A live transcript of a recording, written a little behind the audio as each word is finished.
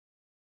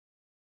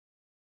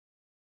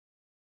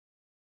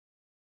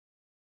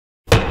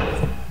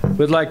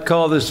We'd like to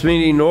call this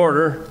meeting to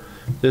order.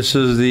 This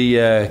is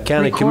the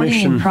County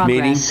Commission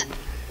meeting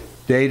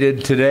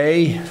dated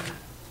today,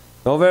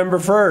 November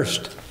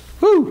 1st.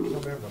 Woo!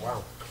 November,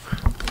 wow.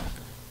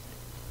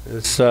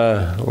 It's,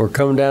 we're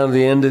coming down to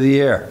the end of the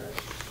year.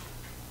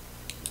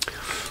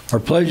 Our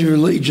Pledge of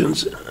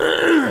Allegiance,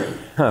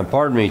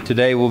 pardon me,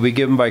 today will be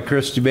given by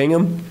Christy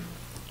Bingham.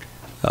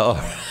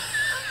 Oh.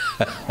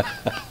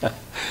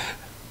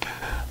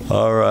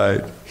 All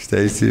right,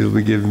 Stacy will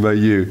be given by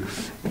you.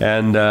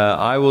 And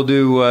I will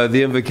do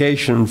the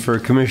invocation for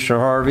Commissioner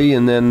Harvey,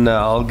 and then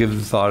I'll give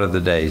the thought of the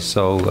day.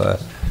 So,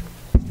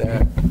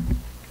 there.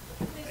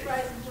 Please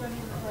rise and join me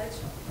in the pledge.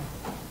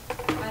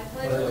 I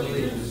pledge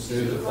allegiance to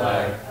the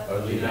flag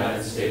of the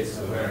United States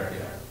of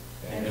America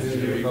and to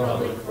the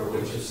republic for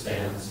which it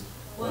stands,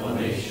 one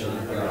nation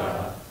under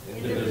God,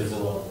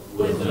 indivisible,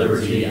 with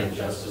liberty and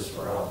justice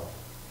for all.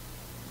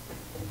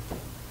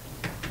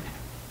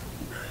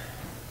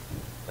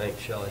 Thanks,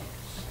 Shelley.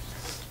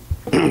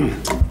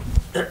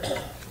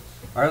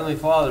 Our Heavenly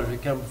Father, as we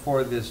come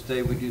before this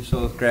day, we do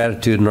so with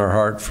gratitude in our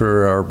heart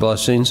for our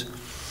blessings,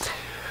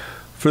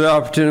 for the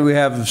opportunity we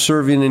have of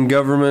serving in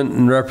government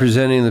and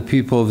representing the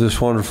people of this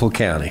wonderful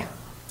county.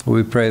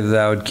 We pray that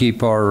Thou would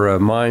keep our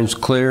minds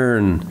clear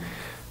and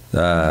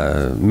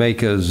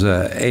make us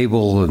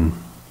able and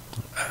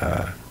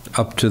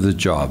up to the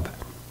job.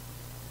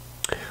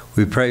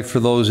 We pray for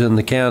those in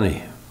the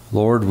county.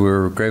 Lord,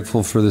 we're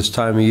grateful for this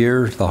time of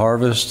year, the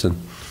harvest, and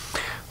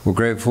we're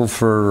grateful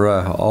for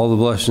all the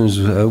blessings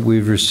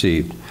we've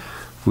received.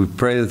 We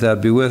pray that Thou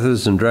be with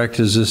us and direct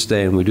us this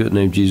day, and we do it in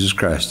the name of Jesus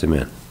Christ.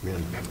 Amen.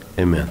 Amen.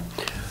 Amen.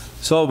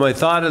 So my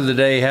thought of the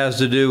day has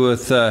to do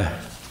with the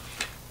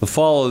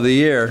fall of the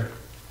year.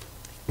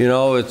 You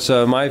know, it's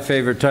my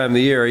favorite time of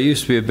the year. I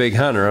used to be a big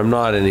hunter. I'm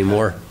not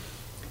anymore.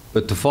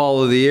 But the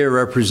fall of the year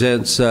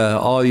represents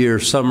all your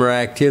summer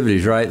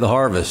activities, right? The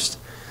harvest.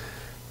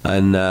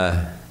 And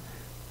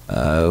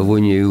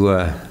when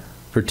you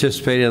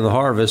participate in the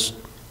harvest,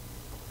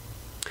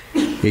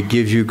 it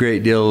gives you a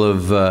great deal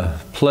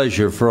of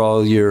pleasure for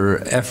all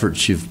your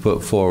efforts you've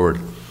put forward.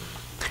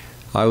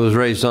 I was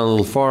raised on a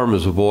little farm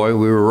as a boy.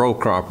 We were row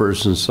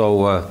croppers, and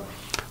so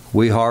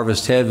we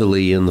harvest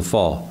heavily in the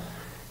fall.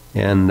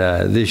 And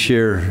this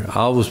year,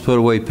 I always put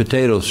away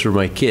potatoes for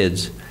my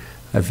kids.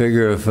 I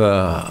figure if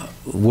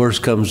worse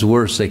comes to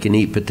worse, they can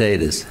eat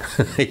potatoes.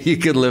 You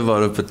can live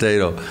on a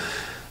potato.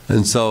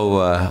 And so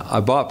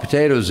I bought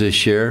potatoes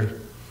this year.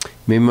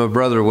 Me and my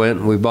brother went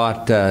and we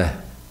bought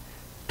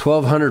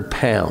 1,200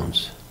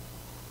 pounds.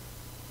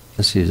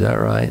 Let's see, is that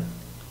right?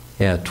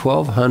 Yeah,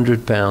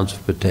 1,200 pounds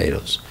of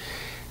potatoes.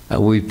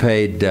 We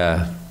paid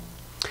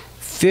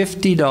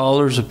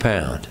 $50 a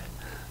pound.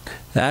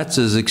 That's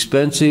as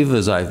expensive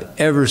as I've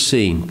ever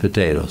seen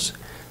potatoes.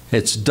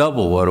 It's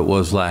double what it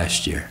was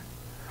last year.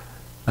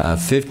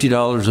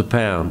 $50 a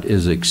pound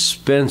is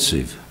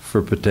expensive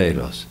for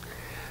potatoes.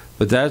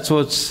 But that's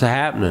what's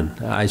happening.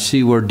 I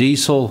see where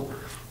diesel,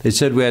 they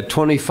said we had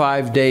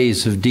 25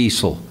 days of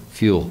diesel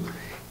fuel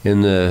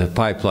in the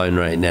pipeline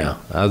right now.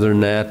 Other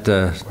than that,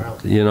 wow.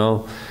 You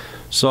know.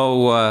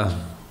 So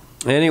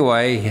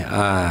anyway,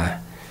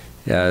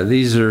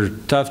 these are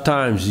tough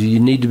times. You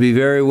need to be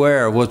very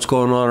aware of what's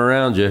going on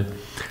around you.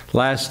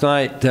 Last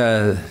night,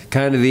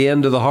 kind of the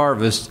end of the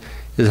harvest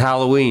is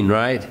Halloween,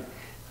 right?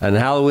 And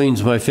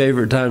Halloween's my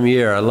favorite time of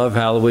year. I love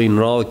Halloween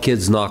when all the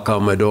kids knock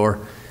on my door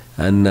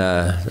and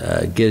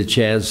get a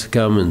chance to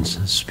come and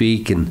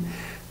speak and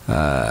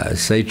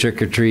say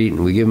trick or treat,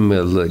 and we give them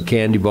a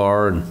candy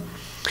bar. And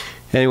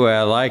anyway,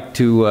 I like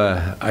to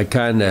I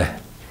kind of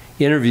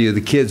interview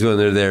the kids when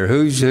they're there.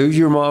 Who's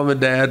your mom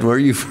and dad? Where are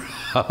you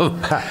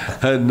from?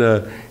 And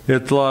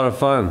it's a lot of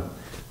fun.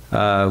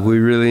 We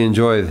really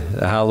enjoy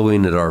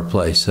Halloween at our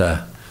place.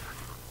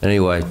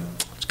 Anyway,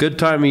 it's a good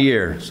time of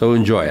year, so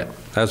enjoy it.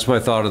 That's my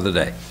thought of the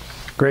day.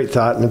 Great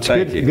thought, and it's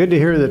good to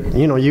hear that,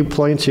 you know, you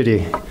Plain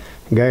City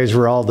guys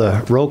were all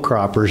the row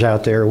croppers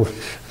out there.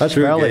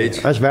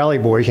 Us Valley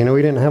boys, you know,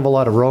 we didn't have a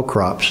lot of row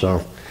crops,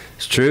 so.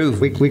 It's true.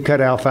 We cut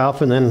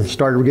alfalfa and then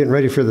started getting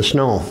ready for the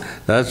snow.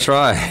 That's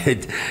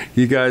right.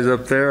 You guys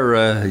up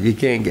there, you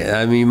can't get,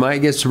 I mean, you might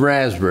get some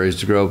raspberries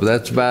to grow, but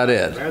that's about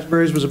it.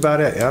 Raspberries was about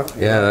it, yeah.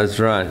 Yeah, that's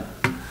right.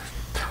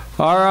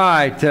 All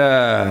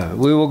right,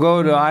 we will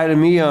go to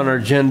item E on our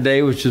agenda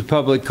today, which is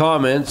public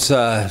comments.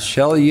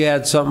 Shelley, you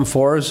had something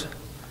for us?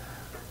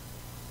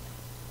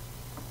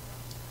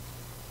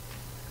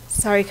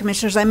 Sorry,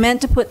 Commissioners, I meant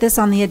to put this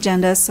on the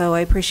agenda, so I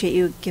appreciate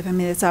you giving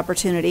me this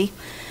opportunity.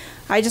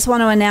 I just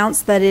want to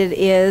announce that it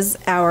is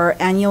our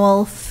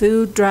annual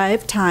food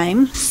drive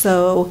time,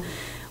 so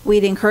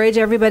we'd encourage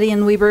everybody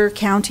in Weber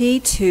County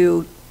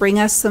to bring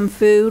us some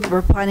food.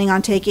 We're planning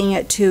on taking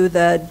it to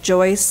the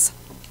Joyce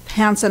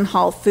Hanson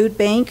Hall Food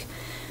Bank.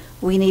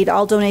 We need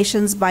all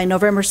donations by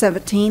November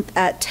 17th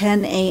at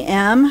 10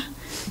 a.m.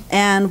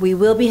 And we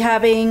will be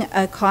having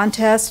a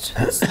contest,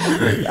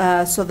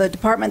 so the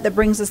department that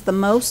brings us the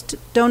most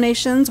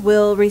donations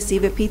will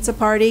receive a pizza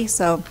party,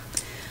 so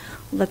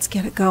let's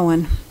get it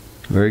going.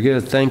 Very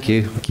good, thank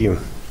you. Thank you.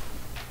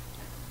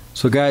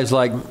 So guys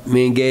like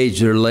me and Gage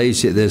that are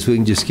lazy at this, we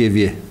can just give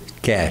you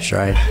cash,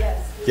 right?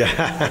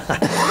 Yeah.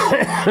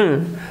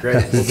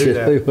 Great, we'll do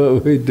That's that.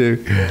 what we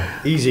do.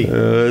 Easy.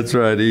 That's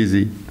right,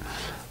 easy.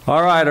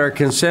 All right, our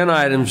consent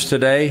items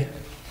today.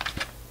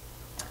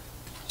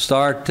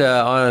 Start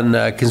on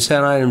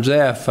consent items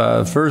F.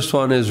 First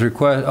one is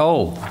request,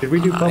 Did we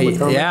do public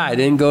comment? yeah, I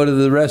didn't go to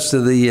the rest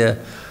of the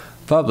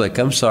public.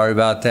 I'm sorry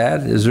about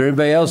that. Is there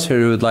anybody else here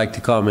who would like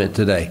to comment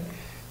today?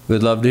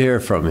 We'd love to hear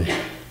from you.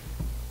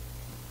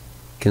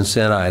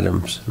 Consent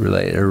items,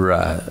 or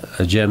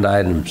agenda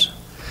items.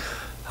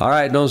 All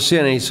right, don't see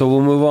any, so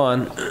we'll move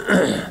on.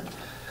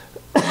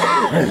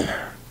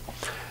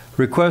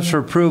 Request for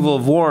approval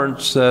of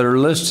warrants that are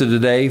listed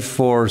today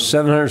for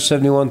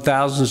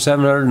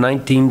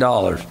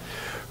 $771,719.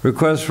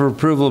 Request for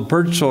approval of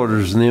purchase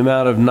orders in the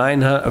amount of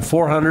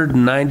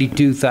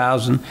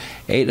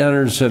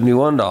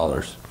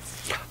 $492,871.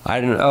 I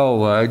don't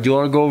know. Do you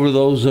want to go over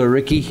those,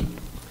 Ricky?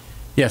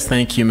 Yes,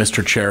 thank you,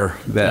 Mr. Chair.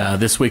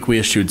 This week we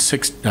issued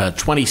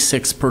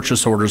 26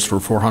 purchase orders for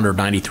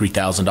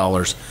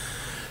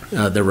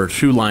 $493,000. There were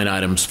 2 line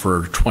items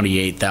for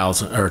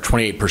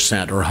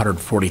 28% or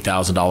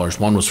 $140,000.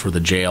 One was for the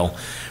jail,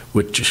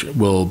 which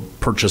will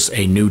purchase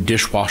a new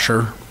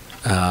dishwasher,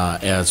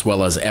 as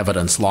well as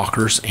evidence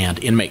lockers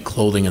and inmate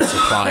clothing and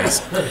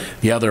supplies.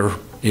 The other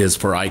is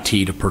for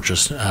IT to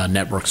purchase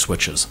network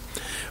switches.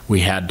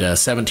 We had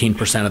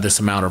 17% of this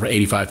amount, of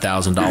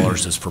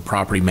 $85,000, is for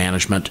property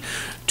management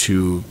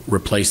to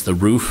replace the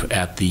roof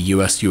at the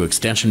USU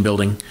Extension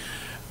Building,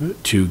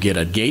 to get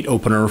a gate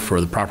opener for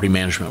the property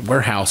management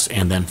warehouse,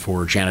 and then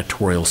for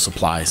janitorial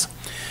supplies.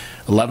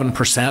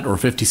 11% or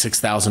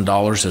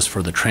 $56,000 is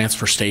for the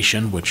transfer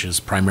station, which is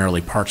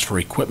primarily parts for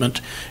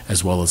equipment,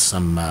 as well as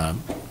some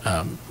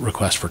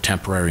requests for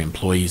temporary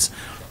employees.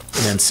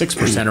 And then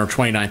 6% or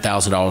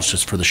 $29,000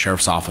 is for the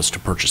sheriff's office to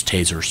purchase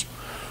tasers.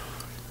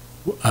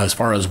 As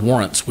far as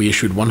warrants, we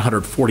issued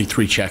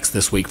 143 checks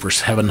this week for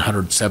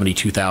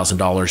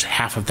 $772,000.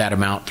 Half of that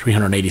amount,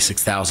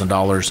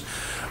 $386,000,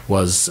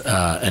 was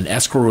an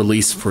escrow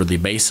release for the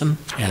basin,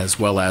 as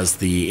well as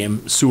the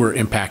sewer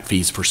impact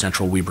fees for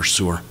Central Weber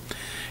Sewer.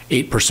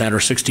 8% or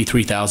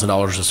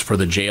 $63,000 is for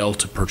the jail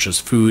to purchase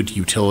food,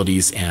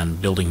 utilities,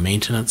 and building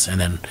maintenance. And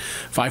then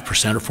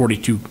 5% or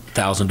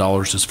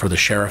 $42,000 is for the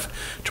sheriff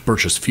to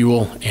purchase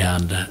fuel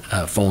and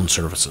phone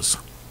services.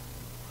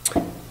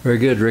 Very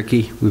good,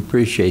 Ricky. We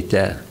appreciate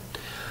that.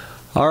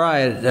 All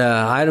right,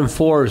 item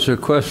 4 is a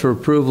request for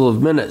approval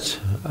of minutes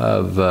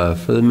for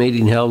the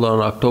meeting held on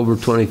October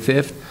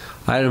 25th.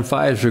 Item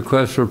 5 is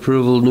request for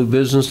approval of new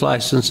business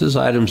licenses.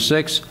 Item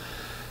 6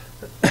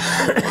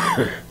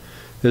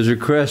 is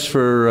request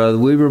for the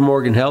Weber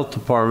Morgan Health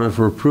Department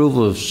for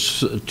approval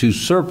to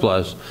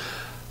surplus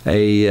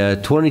a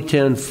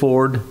 2010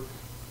 Ford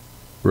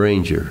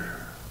Ranger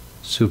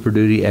Super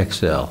Duty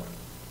XL.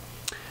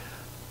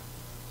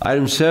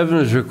 Item 7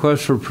 is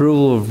request for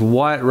approval of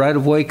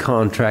right-of-way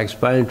contracts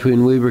by and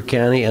between Weber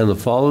County and the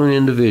following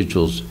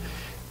individuals: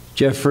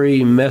 Jeffrey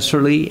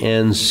Messerly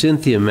and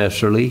Cynthia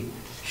Messerly,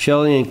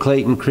 Shelley and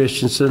Clayton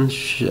Christensen,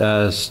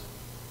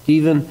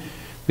 Stephen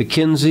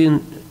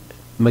McKisson,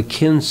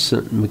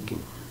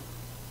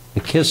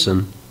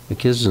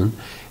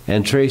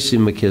 and Tracy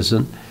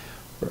McKisson,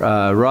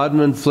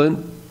 Rodman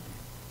Flint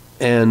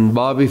and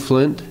Bobby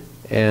Flint,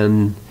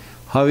 and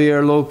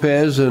Javier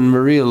Lopez and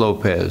Maria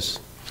Lopez.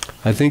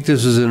 I think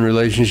this is in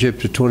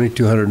relationship to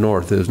 2200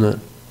 North, isn't it?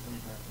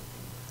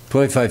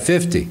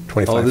 2550.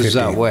 2550. Oh, this is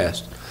out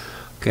west.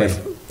 Okay.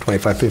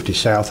 2550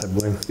 South, I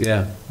believe.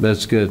 Yeah,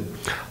 that's good.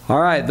 All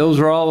right,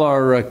 those are all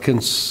our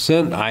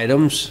consent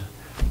items.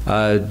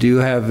 Do you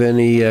have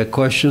any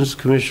questions,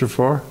 Commissioner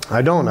Farr?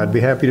 I don't. I'd be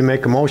happy to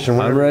make a motion.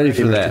 I'm ready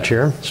for that, Mr.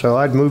 Chair. So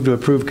I'd move to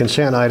approve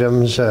consent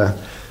items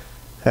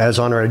as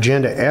on our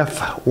agenda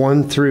F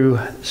 1 through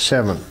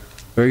 7.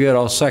 Very good.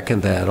 I'll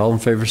second that. All in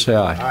favor, say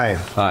aye. Aye.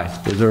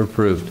 Aye. Those are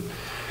approved.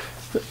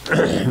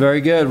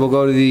 Very good. We'll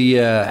go to the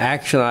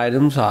action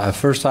items.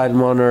 First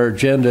item on our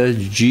agenda,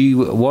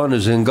 G1,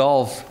 is in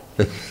golf,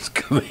 as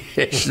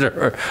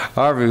Commissioner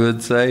Harvey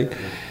would say,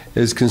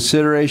 is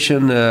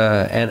consideration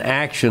and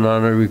action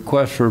on a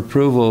request for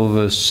approval of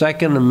the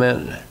Second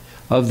Amendment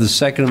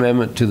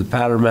to the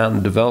Powder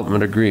Mountain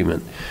Development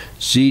Agreement,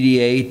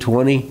 ZDA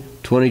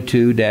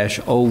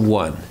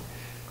 2022-01.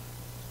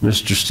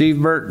 Mr.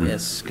 Steve Burton.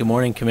 Yes. Good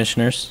morning,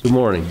 Commissioners. Good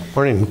morning.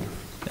 Morning.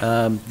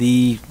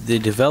 The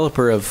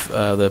developer of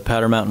the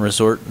Powder Mountain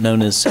Resort,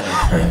 known as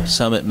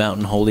Summit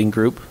Mountain Holding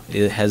Group,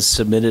 has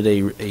submitted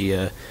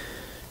a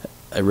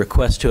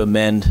request to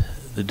amend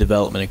the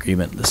development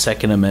agreement. The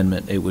second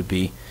amendment, it would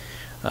be,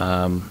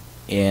 and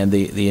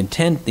the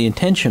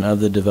intention of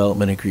the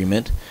development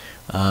agreement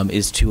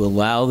is to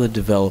allow the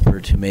developer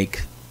to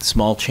make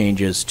small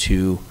changes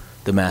to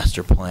the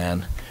master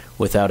plan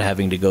without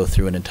having to go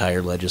through an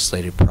entire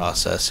legislative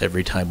process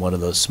every time one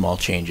of those small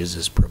changes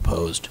is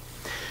proposed.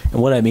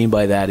 And what I mean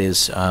by that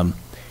is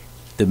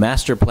the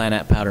master plan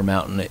at Powder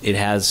Mountain, it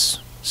has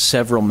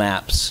several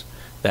maps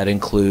that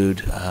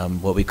include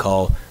what we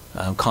call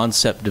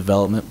concept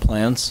development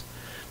plans.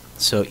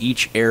 So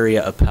each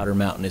area of Powder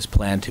Mountain is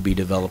planned to be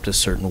developed a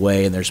certain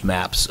way, and there's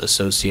maps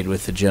associated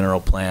with the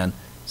general plan.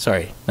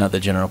 Sorry, not the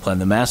general plan,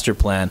 the master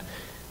plan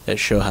that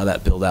show how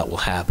that build out will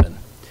happen.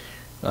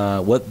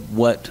 What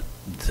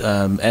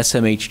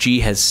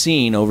SMHG has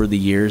seen over the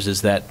years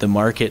is that the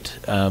market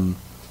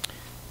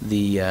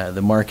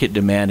the market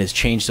demand has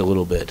changed a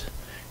little bit,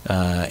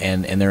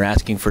 and they're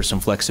asking for some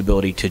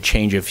flexibility to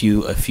change a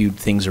few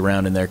things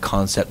around in their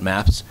concept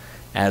maps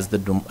as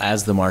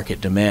the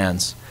market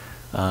demands.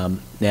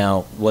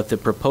 Now, what the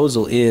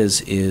proposal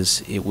is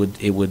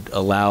it would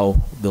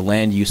allow the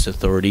land use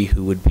authority,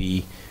 who would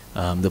be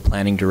the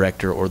planning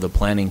director or the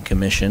planning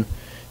commission,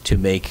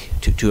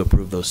 to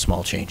approve those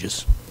small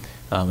changes.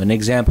 An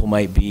example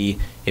might be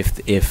if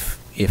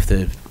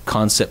the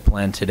concept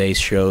plan today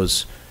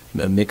shows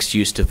a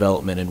mixed-use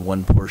development in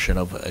one portion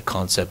of a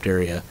concept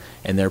area,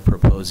 and they're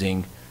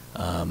proposing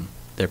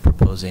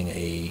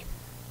a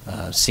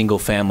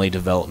single-family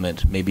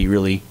development, maybe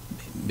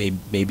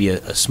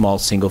a small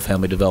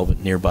single-family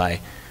development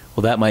nearby.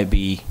 Well, that might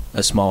be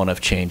a small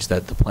enough change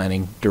that the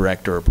planning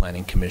director or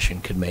planning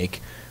commission could make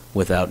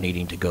without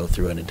needing to go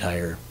through an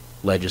entire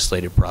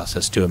legislative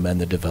process to amend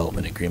the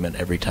development agreement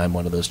every time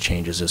one of those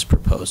changes is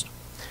proposed.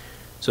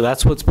 So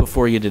that's what's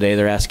before you today.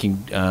 They're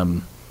asking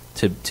to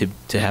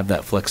have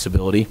that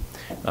flexibility.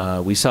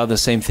 We saw the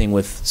same thing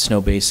with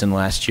Snow Basin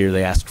last year.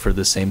 They asked for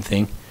the same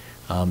thing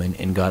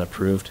and got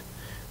approved.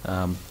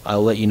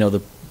 I'll let you know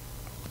the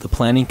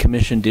Planning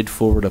Commission did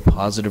forward a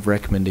positive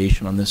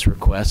recommendation on this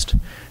request.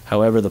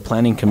 However, the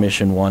Planning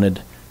Commission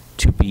wanted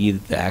to be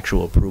the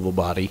actual approval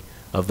body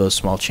of those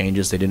small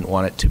changes. They didn't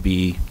want it to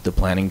be the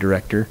planning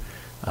director.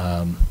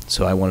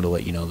 So I wanted to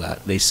let you know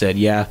that. They said,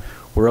 yeah,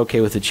 we're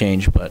okay with the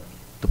change, but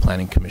the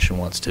Planning Commission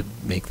wants to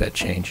make that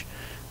change.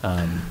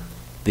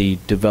 The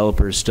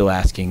developer is still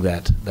asking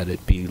that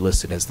it be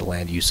listed as the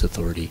land use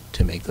authority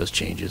to make those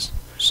changes.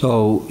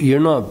 So you're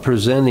not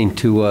presenting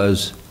to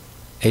us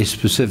a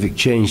specific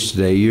change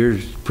today. You're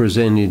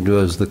presenting to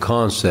us the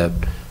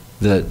concept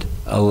that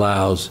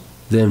allows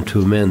them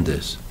to amend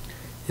this.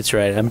 That's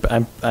right.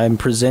 I'm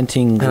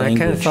presenting And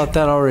language. I kind of thought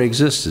that already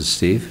existed,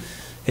 Steve.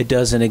 It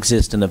doesn't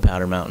exist in the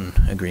Powder Mountain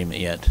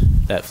agreement yet,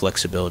 that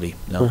flexibility.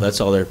 No,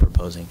 that's all they're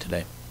proposing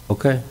today.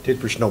 Okay. Did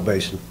for Snow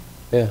Basin.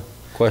 Yeah.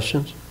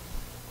 Questions?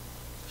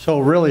 So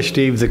really,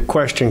 Steve, the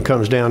question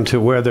comes down to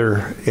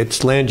whether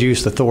it's land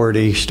use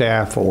authority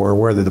staff or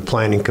whether the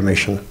planning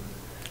commission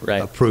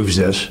Right. approves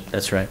this.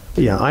 That's right.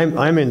 Yeah,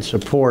 I'm in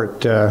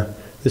support.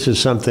 This is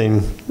something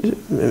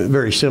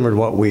very similar to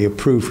what we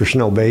approved for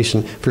Snow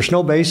Basin. For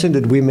Snow Basin,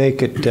 did we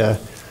make it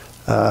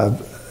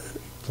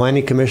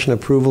planning commission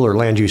approval or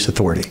land use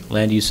authority?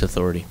 Land use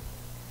authority.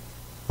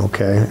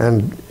 Okay,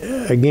 and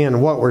again,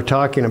 what we're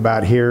talking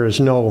about here is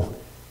no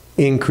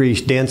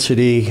increased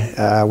density.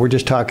 We're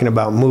just talking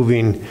about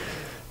moving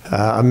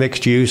a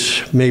mixed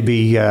use,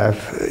 maybe a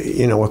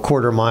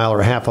quarter mile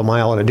or half a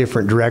mile in a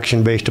different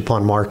direction based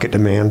upon market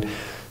demand.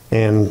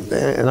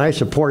 And I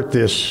support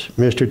this,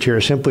 Mr. Chair,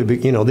 simply,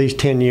 these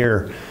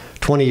 10-year,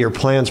 20-year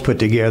plans put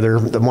together,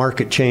 the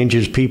market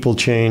changes, people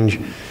change.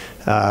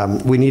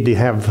 We need to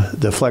have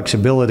the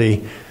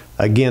flexibility.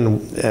 Again,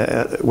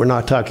 we're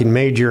not talking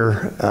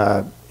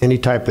major, any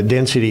type of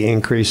density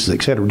increases,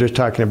 et cetera. We're just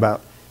talking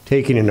about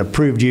taking an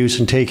approved use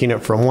and taking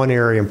it from one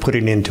area and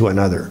putting it into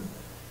another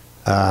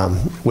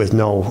with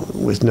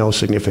no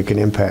significant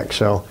impact.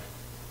 So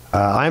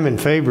I'm in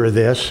favor of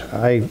this.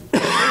 I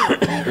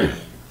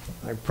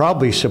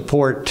probably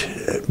support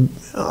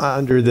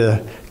under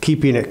the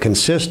keeping it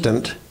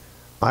consistent.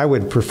 I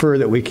would prefer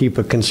that we keep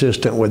it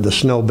consistent with the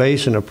Snow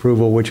Basin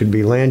approval, which would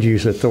be land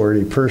use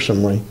authority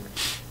personally.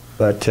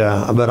 But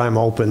I'm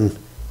open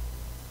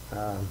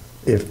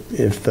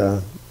if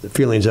the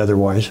feeling's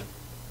otherwise.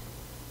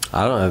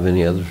 I don't have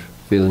any other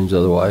feelings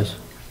otherwise.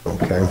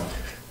 Okay.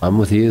 I'm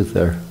with you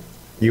there.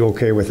 You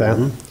okay with that?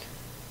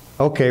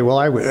 Mm-hmm. Okay, well,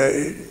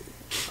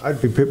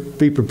 I'd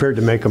be prepared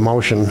to make a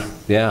motion.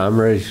 Yeah, I'm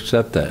ready to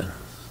accept that.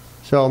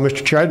 So,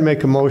 Mr. Chair, I'd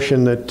make a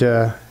motion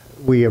that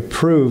we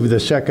approve the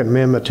Second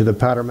Amendment to the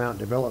Powder Mountain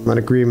Development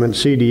Agreement,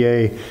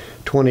 CDA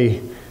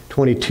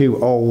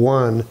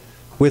 2022-01,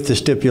 with the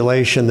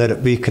stipulation that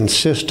it be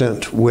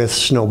consistent with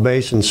Snow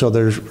Basin. So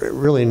there's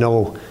really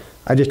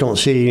I just don't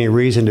see any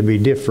reason to be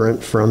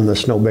different from the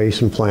Snow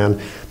Basin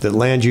plan, that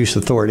land use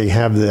authority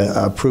have the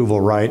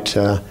approval right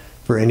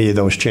for any of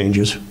those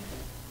changes.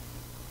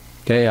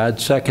 Okay, I'd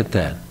second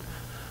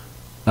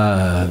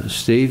that.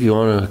 Steve, you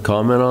want to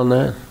comment on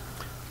that?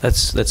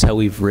 That's how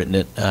we've written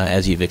it,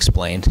 as you've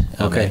explained.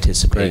 Okay,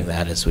 Anticipating great.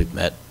 that as we've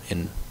met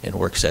in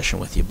work session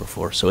with you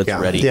before. So it's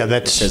Yeah, ready. yeah,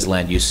 It says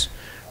land use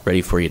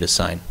ready for you to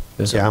sign.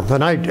 So, Yeah,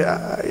 and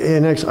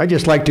I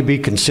just like to be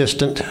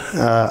consistent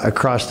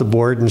across the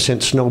board, and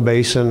since Snow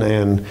Basin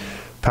and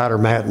Powder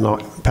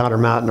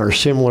Mountain are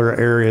similar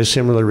areas,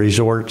 similar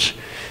resorts,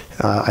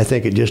 I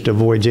think it just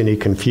avoids any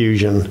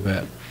confusion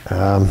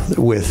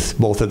with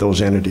both of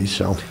those entities.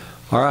 So,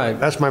 All right.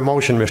 that's my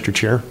motion, Mr.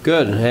 Chair.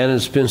 Good, and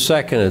it's been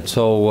seconded,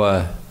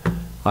 so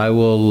I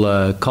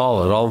will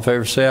call it. All in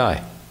favor, say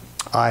aye.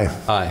 Aye.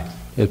 Aye.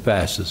 It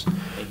passes.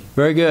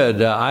 Very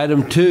good.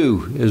 Item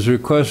 2 is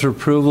request for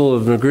approval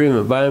of an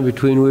agreement by and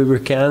between Weber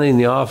County and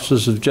the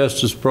Office of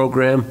Justice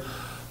Programs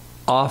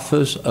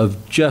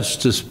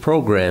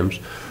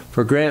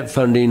for grant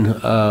funding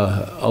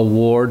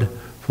award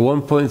for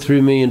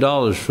 $1.3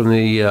 million from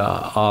the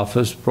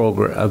Office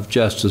of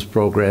Justice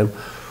Program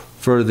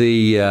for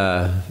the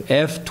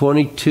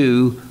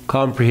F-22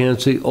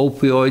 Comprehensive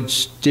Opioid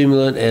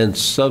Stimulant and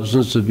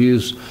Substance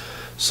Abuse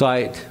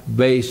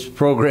Site-Based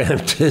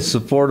Program to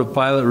support a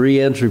pilot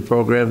reentry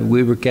program in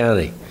Weber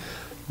County.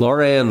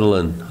 Laura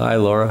Andelin. Hi,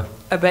 Laura.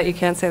 I bet you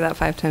can't say that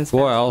 5 times fast.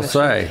 Boy, I'll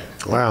say.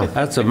 Wow.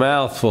 That's a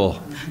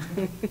mouthful.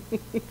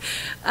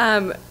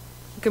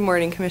 Good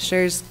morning,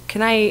 Commissioners.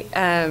 Can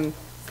I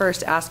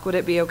first ask, would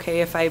it be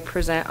okay if I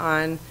present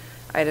on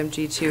item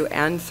G2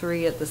 and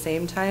 3 at the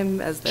same time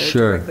as they're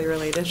Sure. directly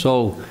related?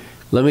 So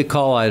let me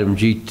call item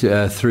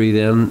G3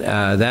 then.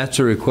 That's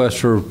a request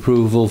for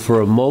approval for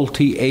a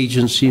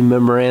multi-agency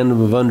memorandum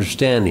of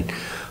understanding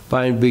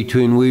by and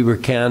between Weber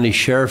County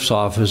Sheriff's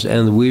Office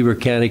and the Weber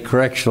County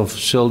Correctional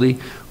Facility,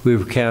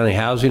 Weber County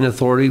Housing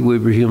Authority,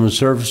 Weber Human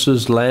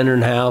Services,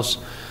 Lantern House,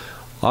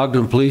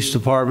 Ogden Police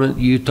Department,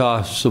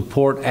 Utah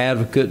Support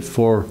Advocate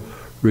for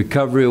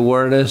Recovery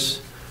Awareness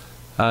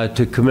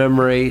to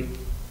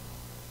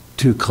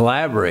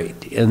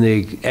collaborate in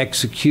the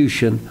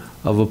execution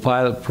of a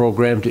pilot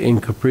program to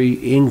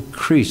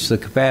increase the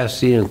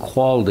capacity and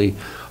quality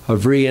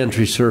of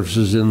reentry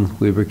services in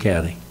Weber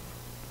County.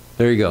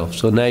 There you go.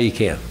 So now you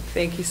can.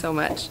 Thank you so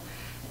much.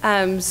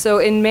 So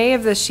in May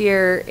of this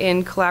year,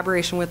 in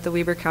collaboration with the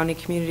Weber County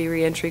Community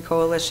Reentry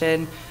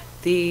Coalition,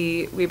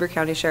 the Weber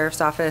County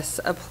Sheriff's Office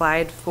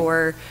applied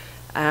for,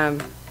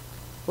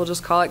 we'll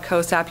just call it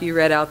COSAP. You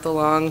read out the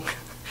long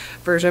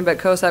version, but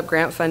COSAP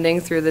grant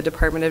funding through the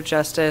Department of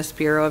Justice,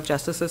 Bureau of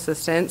Justice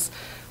Assistance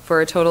for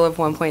a total of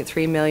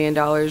 $1.3 million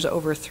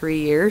over 3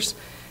 years.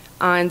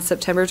 On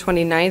September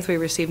 29th, we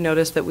received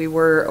notice that we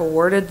were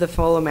awarded the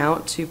full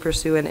amount to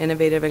pursue an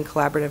innovative and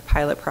collaborative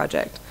pilot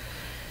project.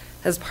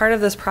 As part of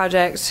this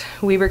project,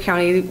 Weber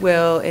County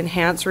will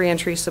enhance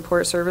reentry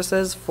support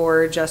services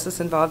for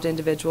justice-involved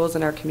individuals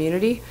in our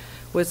community,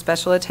 with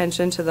special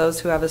attention to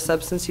those who have a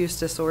substance use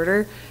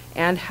disorder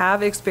and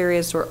have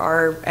experienced or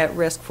are at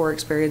risk for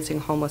experiencing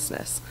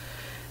homelessness.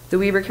 The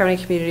Weber County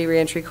Community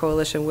Reentry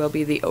Coalition will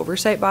be the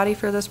oversight body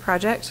for this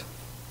project,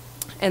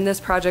 and this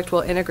project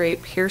will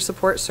integrate peer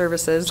support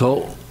services.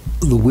 So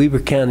the Weber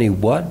County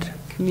what?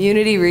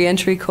 Community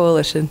Reentry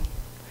Coalition.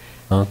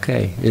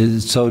 Okay.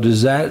 So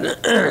does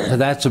that,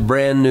 that's a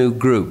brand new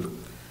group?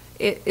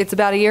 It's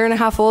about 1.5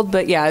 years old,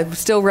 but yeah,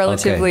 still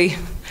relatively,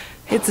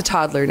 it's a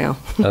toddler now.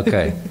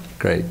 Okay,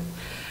 great.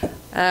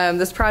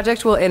 This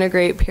project will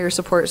integrate peer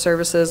support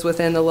services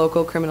within the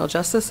local criminal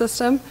justice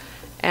system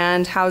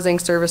and housing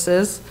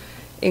services,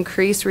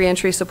 increase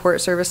reentry support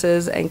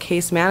services and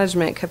case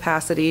management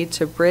capacity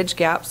to bridge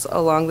gaps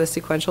along the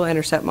sequential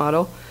intercept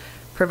model,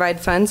 provide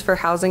funds for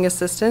housing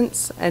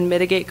assistance, and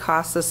mitigate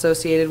costs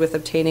associated with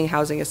obtaining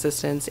housing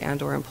assistance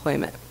and/or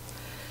employment.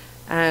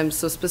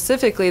 So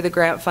specifically, the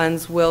grant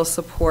funds will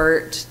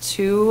support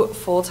 2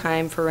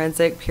 full-time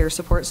forensic peer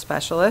support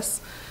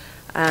specialists.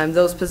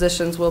 Those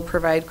positions will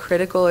provide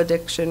critical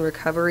addiction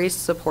recovery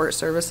support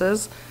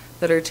services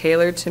that are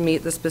tailored to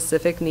meet the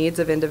specific needs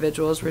of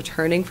individuals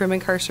returning from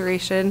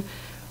incarceration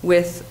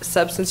with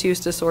substance use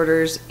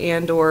disorders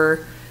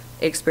and/or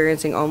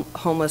experiencing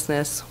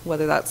homelessness,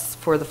 whether that's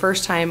for the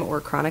first time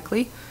or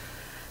chronically.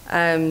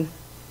 2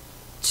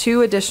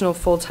 additional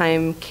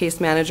full-time case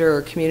manager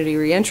or community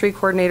reentry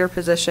coordinator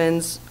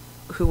positions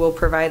who will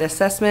provide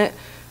assessment,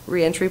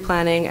 reentry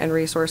planning, and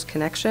resource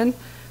connection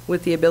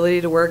with the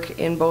ability to work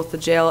in both the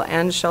jail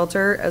and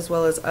shelter as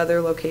well as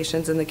other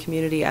locations in the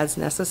community as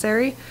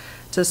necessary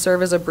to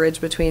serve as a bridge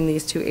between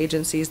these 2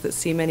 agencies that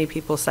see many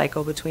people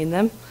cycle between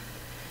them.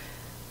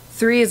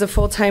 3 is a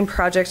full-time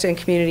project and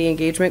community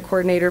engagement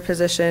coordinator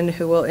position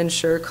who will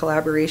ensure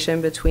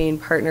collaboration between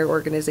partner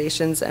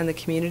organizations and the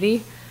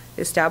community,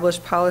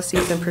 establish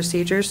policies and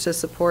procedures to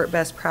support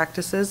best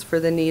practices for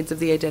the needs of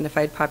the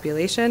identified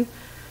population,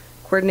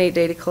 coordinate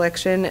data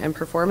collection and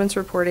performance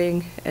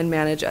reporting, and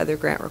manage other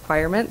grant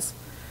requirements.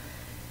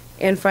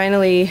 And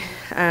finally,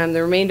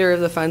 the remainder of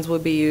the funds will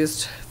be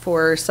used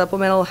for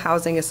supplemental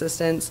housing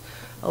assistance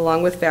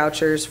along with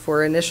vouchers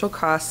for initial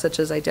costs such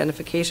as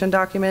identification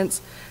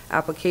documents,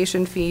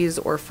 application fees,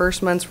 or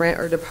first month's rent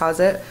or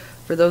deposit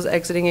for those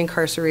exiting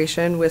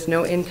incarceration with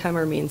no income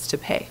or means to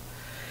pay.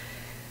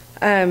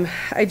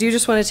 I do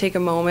just want to take a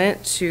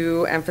moment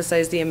to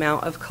emphasize the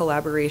amount of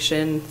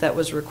collaboration that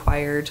was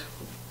required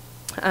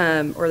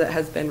or that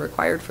has been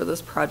required for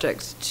this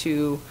project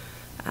to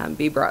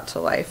be brought to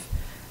life.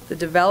 The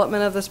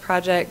development of this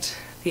project,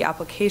 the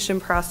application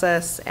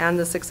process, and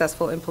the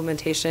successful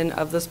implementation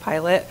of this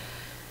pilot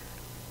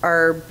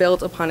are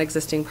built upon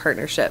existing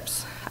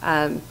partnerships.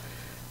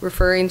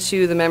 Referring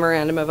to the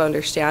Memorandum of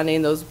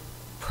Understanding, those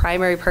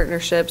primary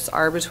partnerships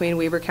are between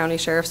Weber County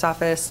Sheriff's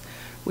Office,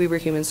 Weber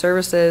Human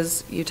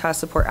Services, Utah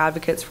Support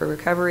Advocates for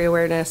Recovery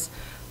Awareness,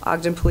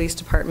 Ogden Police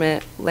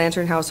Department,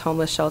 Lantern House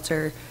Homeless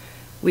Shelter,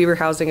 Weber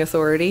Housing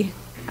Authority.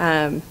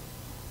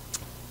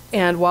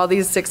 And while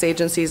these 6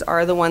 agencies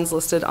are the ones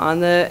listed on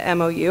the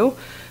MOU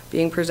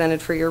being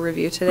presented for your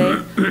review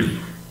today,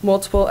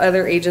 multiple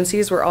other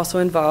agencies were also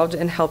involved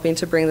in helping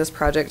to bring this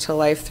project to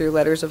life through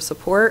letters of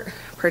support,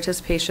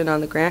 participation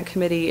on the grant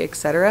committee,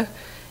 etc.,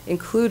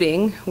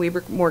 including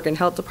Weber Morgan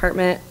Health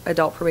Department,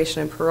 Adult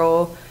Probation and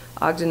Parole,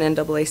 Ogden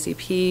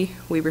NAACP,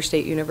 Weber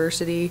State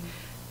University,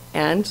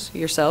 and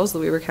yourselves, the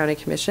Weber County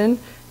Commission,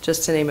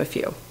 just to name a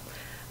few.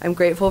 I'm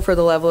grateful for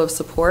the level of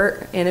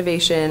support,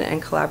 innovation,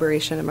 and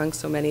collaboration among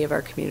so many of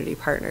our community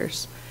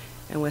partners.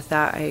 And with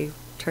that, I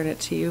turn it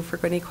to you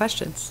for any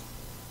questions.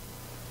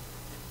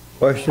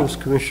 Questions,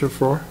 Commissioner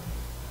Farrar?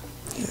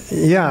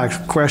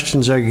 Yeah,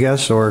 questions, I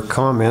guess, or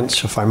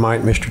comments, if I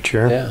might, Mr.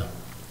 Chair. Yeah.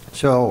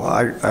 So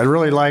I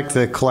really like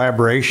the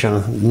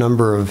collaboration,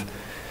 number of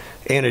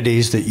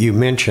entities that you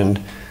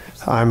mentioned.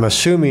 I'm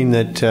assuming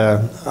that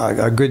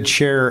a good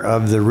share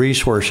of the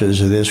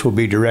resources of this will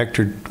be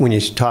directed, when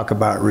you talk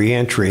about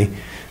reentry,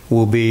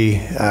 will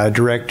be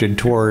directed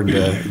toward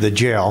the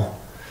jail.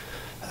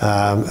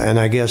 And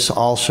I guess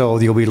also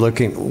you'll be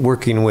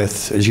working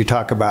with, as you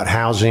talk about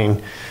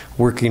housing,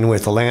 working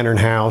with the Lantern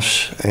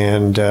House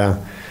and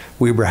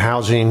Weber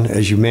Housing,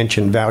 as you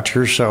mentioned,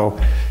 vouchers.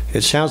 So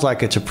it sounds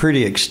like it's a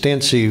pretty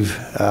extensive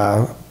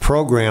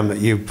program that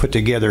you've put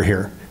together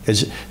here.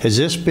 Has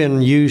this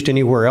been used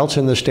anywhere else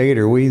in the state?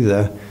 Are we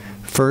the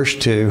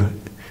first to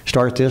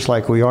start this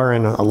like we are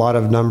in a lot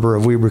of number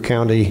of Weber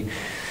County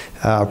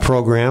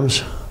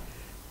programs?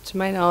 To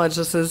my knowledge,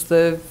 this is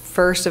the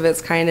first of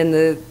its kind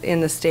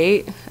in the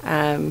state,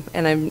 and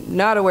I'm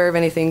not aware of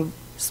anything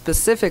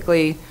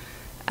specifically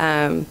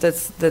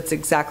that's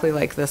exactly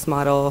like this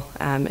model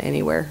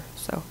anywhere.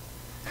 So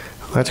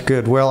that's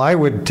good. Well, I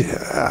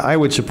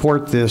would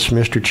support this,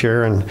 Mr.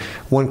 Chair, and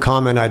one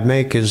comment I'd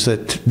make is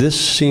that this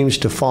seems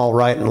to fall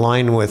right in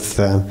line with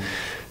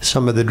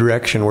some of the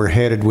direction we're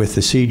headed with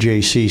the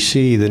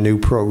CJCC, the new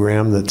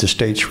program that the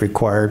state's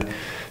required.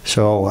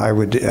 So I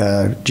would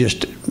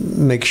just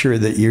make sure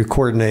that you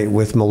coordinate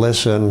with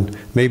Melissa, and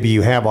maybe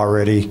you have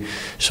already,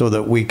 so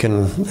that we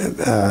can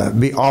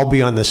all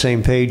be on the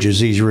same page as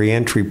these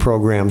reentry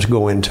programs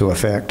go into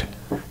effect.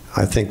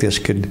 I think this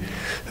could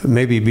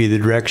maybe be the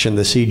direction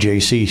the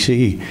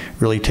CJCC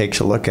really takes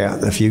a look at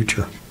in the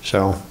future.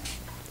 So,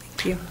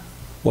 thank you.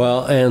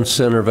 Well, and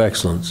Center of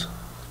Excellence.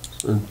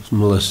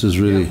 Melissa's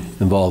really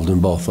involved in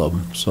both of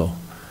them, so.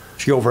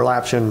 She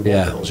overlaps in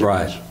both of those.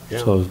 Right. Yeah.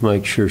 So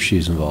make sure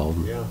she's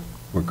involved. Yeah.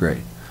 We're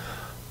great.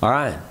 All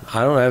right.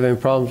 I don't have any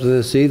problems with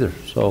this either,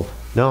 so.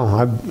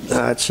 No,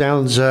 it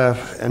sounds,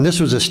 and this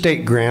was a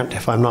state grant,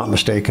 if I'm not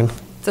mistaken.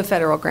 It's a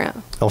federal grant.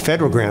 Oh,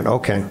 federal grant,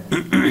 okay.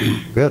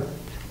 Good.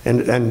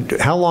 And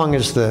how long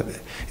is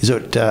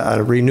it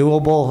a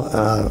renewable,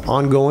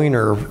 ongoing,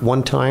 or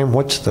one time?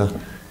 What's the?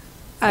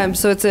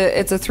 So it's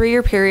a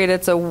 3-year period.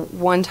 It's a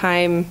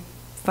one-time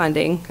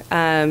funding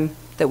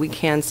that we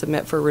can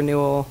submit for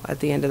renewal at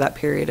the end of that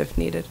period if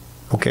needed.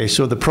 Okay,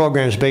 so the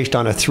program is based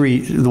on the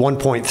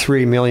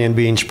 1.3 million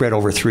being spread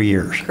over 3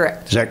 years.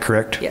 Correct. Is that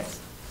correct? Yes.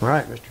 All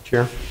right, Mr.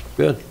 Chair.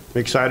 Good.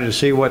 I'm excited to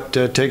see what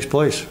takes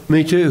place.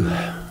 Me too.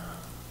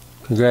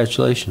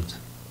 Congratulations.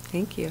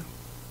 Thank you.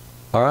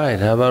 All right.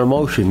 How about a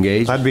motion,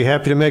 Gage? I'd be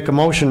happy to make a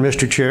motion,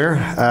 Mr.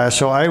 Chair.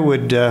 So I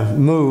would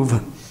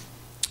move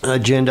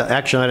agenda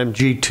action item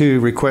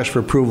G2, request for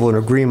approval and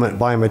agreement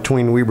by and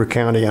between Weber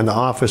County and the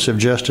Office of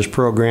Justice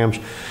Programs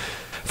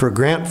for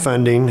grant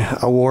funding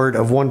award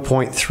of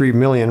 $1.3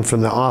 million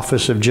from the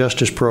Office of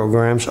Justice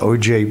Programs,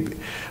 OJP,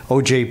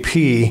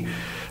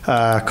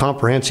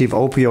 comprehensive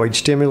opioid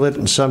stimulant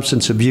and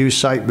substance abuse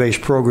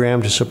site-based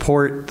program to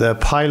support the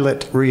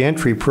pilot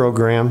reentry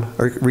program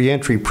or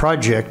reentry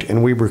project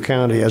in Weber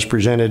County as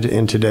presented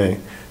in today.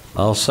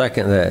 I'll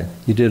second that.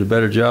 You did a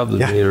better job than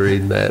me to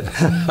read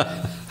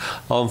that.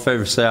 All in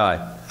favor, say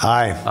aye.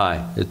 Aye.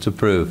 Aye. It's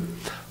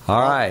approved. All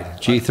right.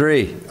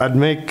 G3. I'd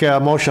make a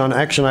motion on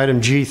action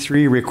item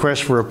G3,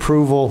 request for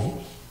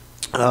approval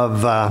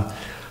of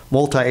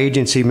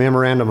multi-agency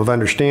memorandum of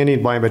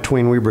understanding by and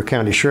between Weber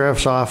County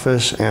Sheriff's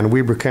Office and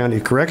Weber County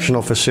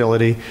Correctional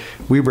Facility,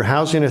 Weber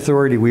Housing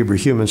Authority, Weber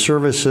Human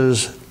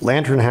Services,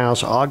 Lantern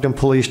House, Ogden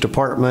Police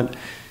Department,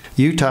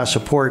 Utah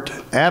Support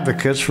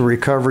Advocates for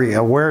Recovery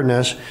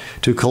Awareness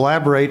to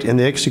collaborate in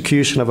the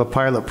execution of a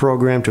pilot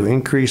program to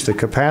increase the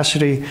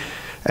capacity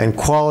and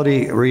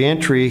quality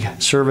reentry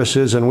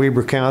services in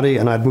Weber County,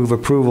 and I'd move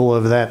approval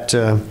of that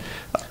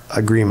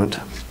agreement.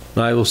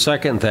 I will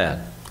second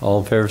that. All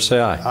in favor,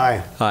 say aye.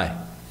 Aye. Aye.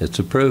 It's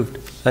approved.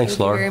 Thanks, Thank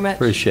you Laura. very much.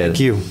 Appreciate it. Thank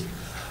you.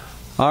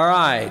 All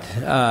right.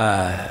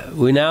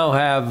 We now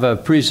have a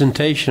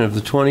presentation of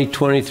the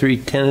 2023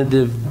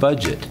 tentative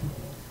budget.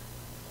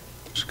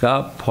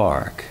 Scott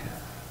Park.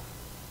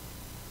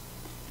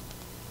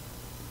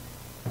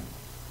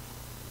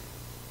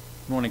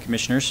 Good morning,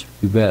 Commissioners.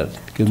 You bet.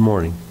 Good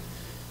morning.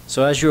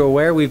 So as you're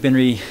aware, we've been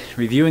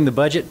reviewing the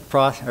budget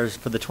for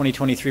the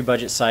 2023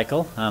 budget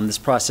cycle. This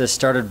process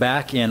started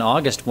back in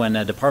August when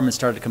the department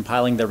started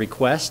compiling their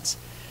requests.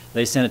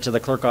 They sent it to the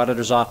clerk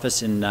auditor's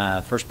office in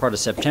first part of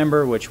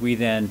September, which we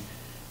then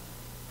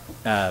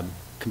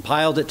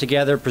compiled it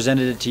together,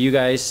 presented it to you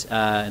guys in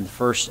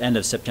the end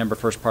of September,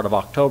 first part of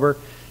October.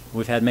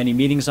 We've had many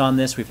meetings on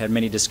this. We've had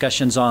many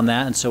discussions on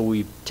that. And so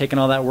we've taken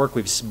all that work,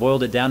 we've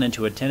boiled it down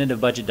into a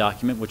tentative budget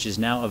document, which is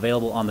now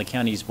available on the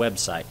county's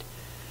website.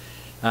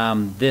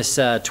 This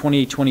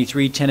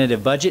 2023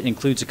 tentative budget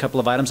includes a couple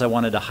of items I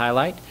wanted to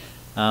highlight.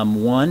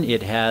 One,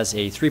 it has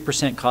a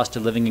 3% cost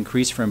of living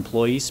increase for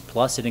employees,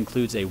 plus it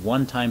includes a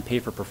one-time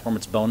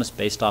pay-for-performance bonus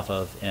based off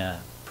of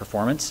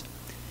performance.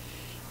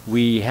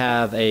 We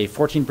have a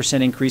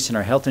 14% increase in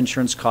our health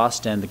insurance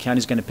cost, and the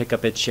county's going to pick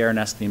up its share and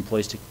ask the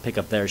employees to pick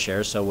up their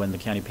share. So when the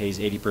county pays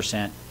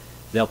 80%,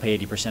 they'll pay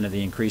 80% of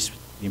the increase.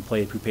 The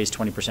employee who pays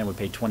 20% would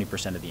pay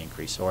 20% of the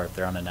increase, or if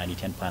they're on a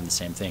 90-10 plan, the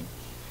same thing.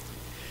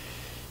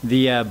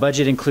 The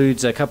budget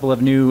includes a couple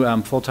of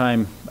new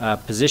full-time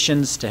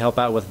positions to help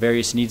out with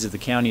various needs of the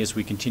county as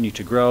we continue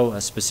to grow,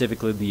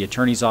 specifically the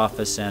attorney's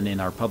office and in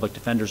our public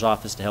defender's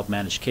office to help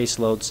manage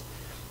caseloads.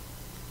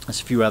 There's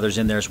a few others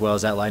in there as well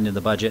as outlined in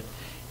the budget.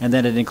 And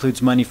then it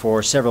includes money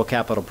for several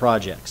capital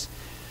projects.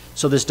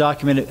 So this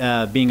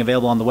document being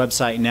available on the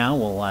website now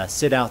will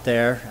sit out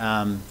there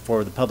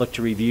for the public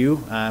to review.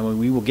 When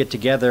we will get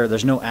together,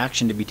 there's no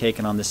action to be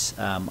taken on this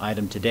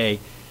item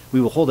today.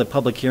 We will hold a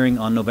public hearing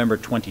on November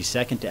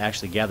 22nd to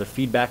actually gather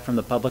feedback from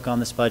the public on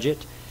this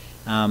budget.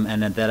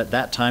 And at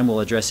that time, we'll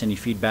address any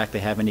feedback they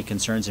have, any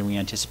concerns, and we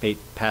anticipate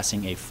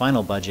passing a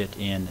final budget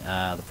in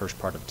the first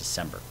part of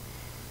December.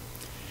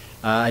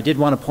 I did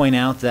want to point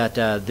out that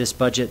this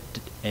budget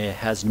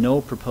has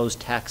no proposed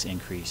tax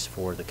increase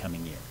for the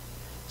coming year.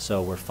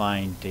 So we're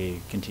fine to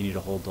continue to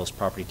hold those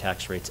property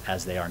tax rates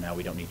as they are now.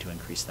 We don't need to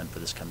increase them for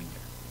this coming year.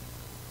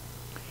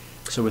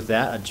 So with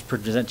that, I just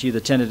present to you the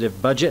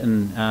tentative budget,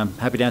 and I'm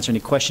happy to answer any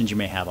questions you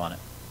may have on it.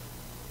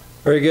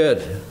 Very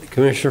good.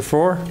 Commissioner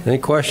Four, any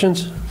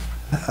questions?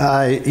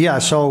 Yeah,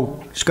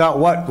 so Scott,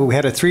 we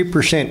had a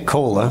 3%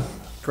 COLA.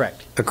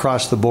 Correct.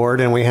 Across the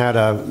board, and we had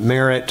a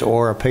merit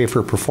or a pay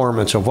for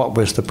performance of what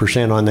was the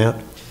percent on that?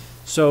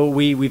 So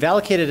we've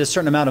allocated a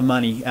certain amount of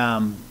money.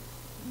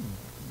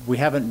 We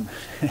haven't,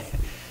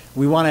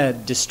 we want to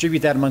distribute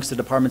that amongst the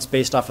departments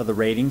based off of the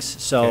ratings.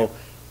 So okay.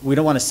 We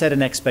don't want to set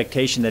an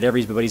expectation that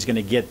everybody's going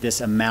to get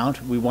this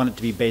amount. We want it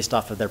to be based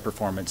off of their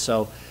performance.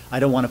 So I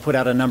don't want to put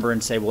out a number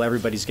and say, well,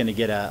 everybody's going to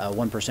get a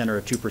 1% or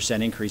a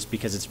 2% increase,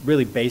 because it's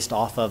really based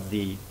off of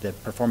the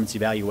performance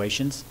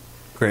evaluations.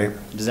 Great.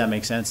 Does that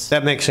make sense?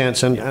 That makes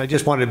sense, and I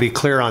just wanted to be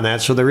clear on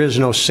that. So there is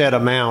no set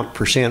amount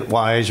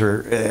percent-wise,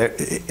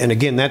 and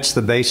again, that's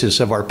the basis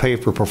of our pay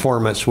for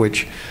performance,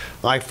 which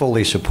I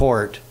fully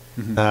support.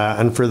 Mm-hmm.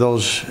 And for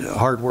those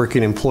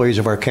hardworking employees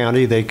of our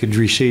county, they could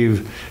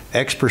receive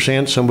X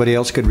percent. Somebody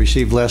else could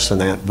receive less than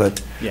that.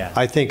 But yeah.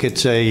 I think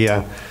it's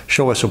a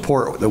show of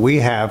support that we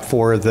have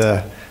for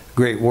the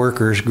great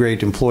workers,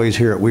 great employees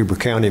here at Weber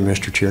County,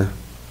 Mr. Chair.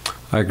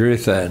 I agree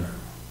with that.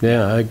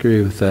 Yeah, I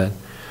agree with that.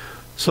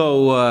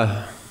 So,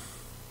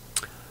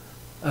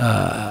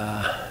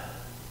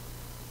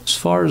 as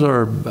far as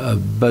our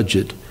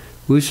budget,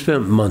 we've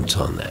spent months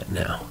on that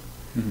now.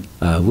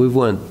 Mm-hmm. We've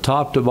went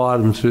top to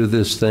bottom through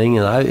this thing,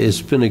 and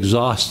it's been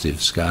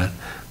exhaustive, Scott.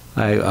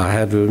 I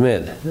have to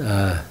admit.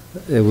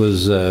 It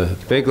was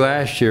big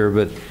last year,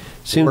 but it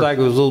seemed like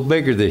it was a little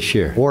bigger this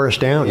year. Wore us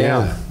down,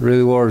 yeah.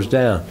 Really wore us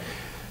down.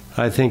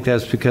 I think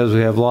that's because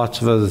we have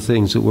lots of other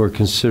things that we're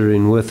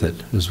considering with it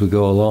as we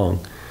go along.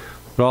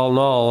 But all in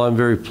all, I'm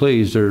very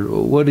pleased.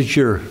 What is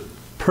your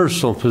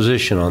personal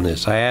position on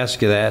this? I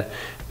ask you that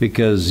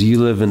because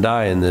you live and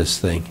die in this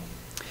thing.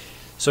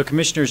 So,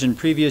 Commissioners, in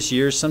previous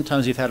years,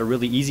 sometimes we've had a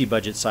really easy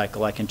budget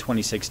cycle, like in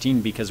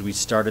 2016, because we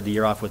started the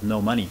year off with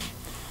no money.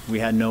 We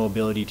had no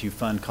ability to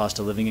fund cost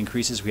of living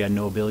increases. We had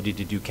no ability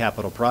to do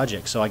capital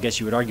projects. So I guess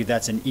you would argue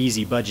that's an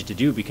easy budget to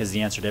do, because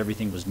the answer to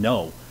everything was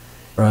no.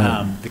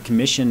 Right. The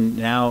Commission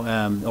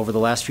now, over the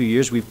last few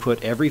years, we've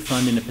put every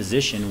fund in a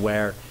position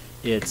where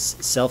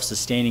it's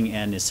self-sustaining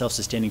and is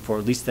self-sustaining for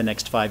at least the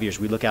next 5 years.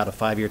 We look out a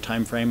 5-year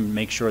time frame and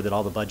make sure that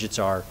all the budgets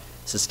are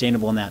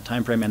sustainable in that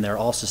time frame, and they're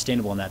all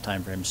sustainable in that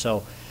time frame.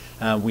 So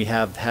we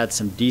have had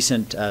some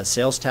decent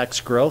sales tax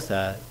growth.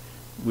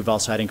 We've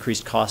also had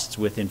increased costs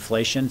with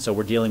inflation, so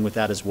we're dealing with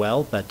that as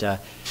well. But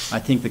I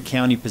think the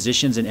county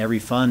positions in every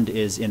fund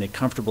is in a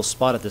comfortable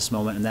spot at this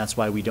moment, and that's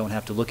why we don't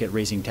have to look at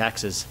raising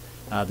taxes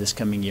this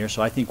coming year.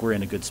 So I think we're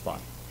in a good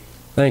spot.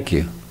 Thank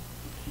you.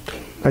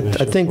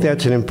 I think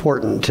that's an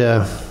important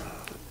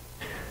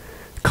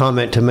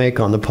comment to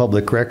make on the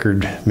public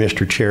record,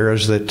 Mr. Chair,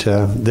 is that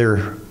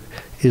there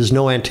is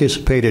no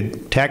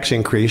anticipated tax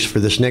increase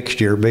for this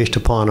next year based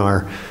upon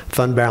our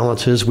fund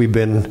balances. We've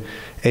been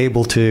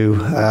able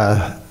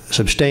to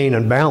sustain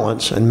and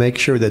balance and make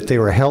sure that they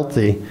were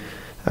healthy,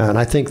 and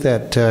I think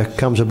that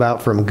comes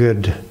about from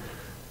good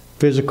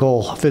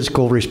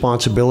fiscal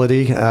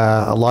responsibility.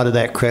 A lot of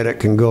that credit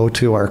can go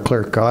to our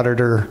clerk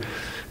auditor,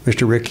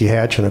 Mr. Ricky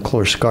Hatch, and of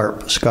course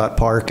Scott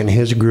Park and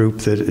his group,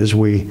 that as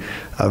we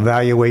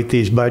evaluate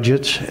these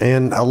budgets.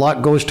 And a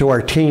lot goes to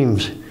our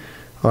teams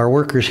our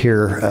workers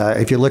here,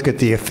 if you look at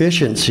the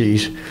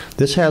efficiencies,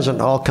 this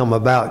hasn't all come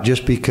about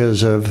just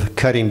because of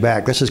cutting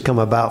back. This has come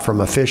about from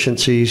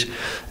efficiencies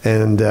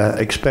and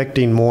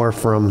expecting more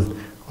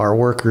from our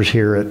workers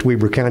here at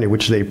Weber County,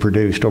 which they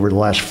produced over the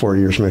last 4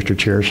 years, Mr.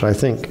 Chair. So I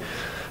think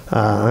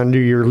under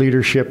your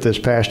leadership this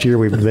past year,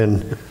 we've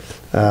been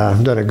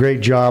done a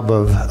great job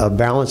of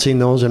balancing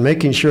those and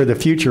making sure the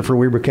future for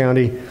Weber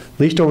County, at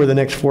least over the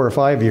next 4 or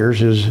 5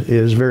 years,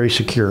 is very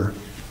secure.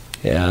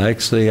 Yeah,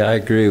 actually, I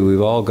agree.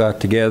 We've all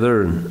got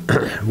together, and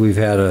we've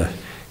had a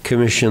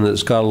commission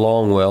that's got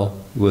along well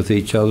with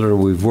each other,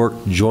 and we've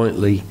worked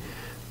jointly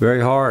very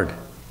hard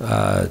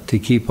to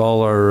keep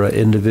all our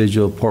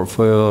individual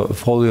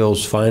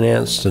portfolios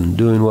financed and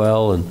doing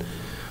well, and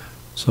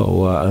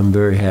so I'm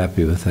very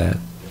happy with that.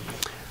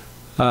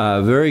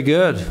 Very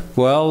good.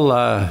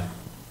 Well,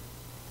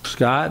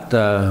 Scott,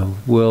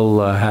 we'll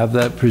have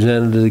that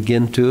presented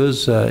again to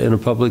us in a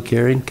public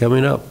hearing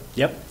coming up.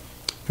 Yep.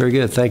 Very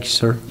good. Thank you,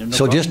 sir. No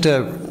So problem. just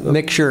to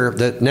make sure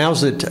that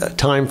now's the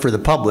time for the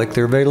public,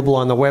 they're available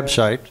on the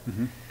website.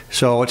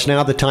 So it's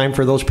now the time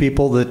for those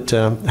people that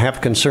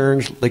have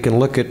concerns. They can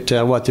look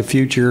at what the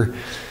future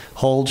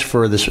holds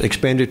for the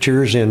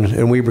expenditures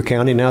in Weber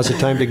County. Now's the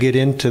time to get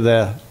into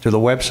the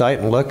website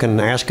and look and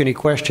ask any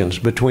questions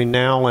between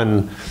now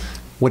and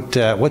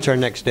what's our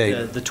next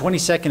date? The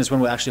 22nd is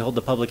when we'll actually hold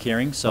the public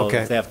hearing, so Okay.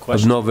 if they have Of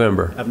questions.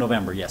 November. Of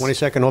November, yes.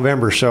 22nd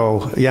November.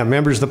 So yeah,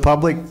 members of the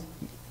public,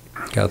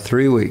 Got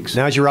 3 weeks.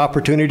 now's your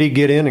opportunity to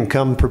get in and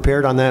come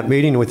prepared on that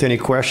meeting with any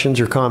questions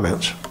or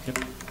comments.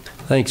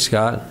 Thanks,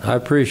 Scott. I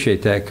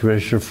appreciate that,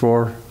 Commissioner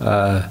Floor.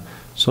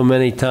 So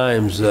many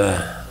times,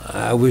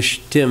 I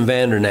wish Tim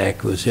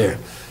Vandernack was here,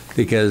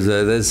 because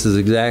this is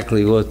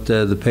exactly what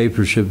the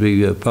paper should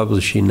be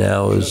publishing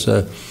now. Is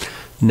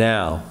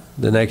now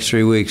the next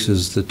 3 weeks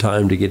is the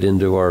time to get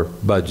into our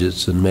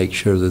budgets and make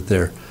sure that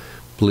they're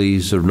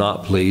pleased or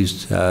not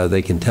pleased.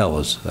 They can tell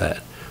us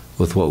that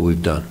with what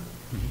we've done.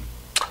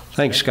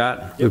 Thanks,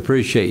 Scott. We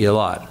appreciate you a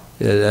lot.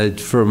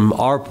 From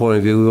our point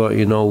of view, we want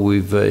you to know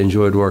we've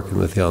enjoyed working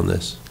with you on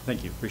this.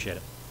 Thank you, appreciate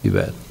it. You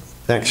bet.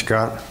 Thanks,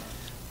 Scott.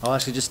 I'll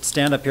actually just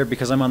stand up here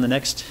because I'm on the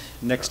next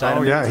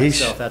item. yeah, he's-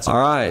 So if that's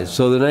All right,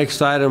 so the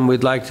next item,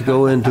 we'd like to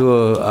go into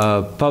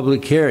a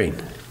public hearing.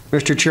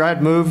 Mr. Chair,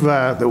 I'd move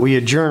that we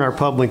adjourn our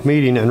public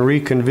meeting and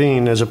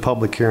reconvene as a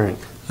public hearing.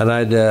 And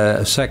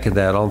I'd second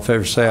that. All in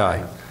favor, say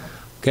aye.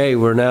 Okay,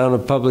 we're now in a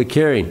public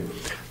hearing.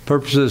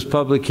 Purpose of this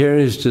public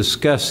hearing is to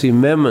discuss the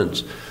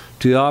amendments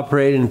to the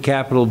operating and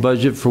capital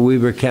budget for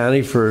Weber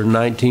County for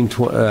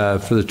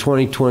the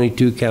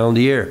 2022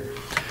 calendar year.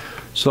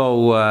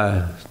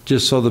 So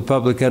just so the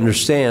public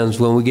understands,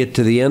 when we get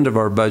to the end of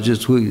our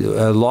budgets,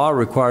 law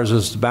requires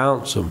us to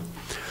balance them.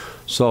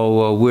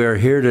 So we're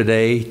here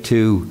today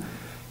to,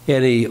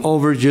 any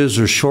overages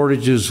or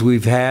shortages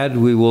we've had,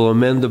 we will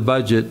amend the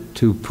budget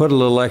to put a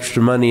little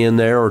extra money in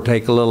there or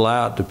take a little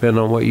out,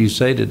 depending on what you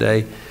say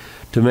today,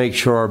 to make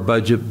sure our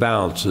budget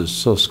balances.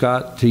 So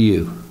Scott, to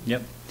you.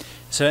 Yep.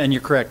 So, and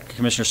you're correct,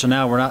 Commissioner. So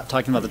now we're not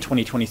talking about the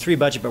 2023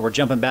 budget, but we're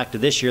jumping back to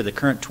this year, the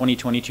current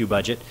 2022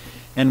 budget.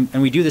 And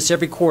we do this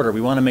every quarter. We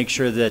want to make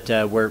sure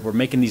that we're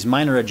making these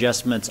minor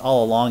adjustments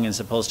all along as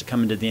opposed to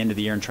coming to the end of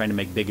the year and trying to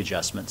make big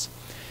adjustments.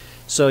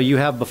 So you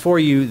have before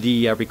you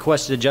the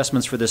requested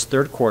adjustments for this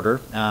third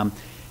quarter. And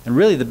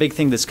really the big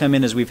thing that's come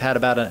in is we've had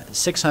about nearly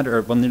 $700,000,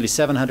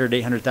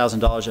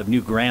 $800,000 of new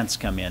grants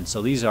come in.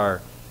 So these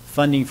are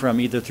funding from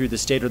either through the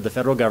state or the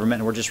federal government,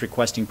 and we're just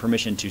requesting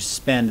permission to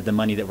spend the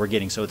money that we're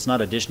getting. So it's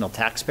not additional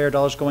taxpayer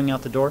dollars going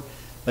out the door,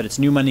 but it's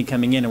new money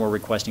coming in and we're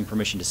requesting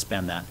permission to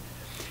spend that.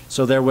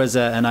 So there was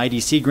an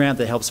IDC grant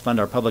that helps fund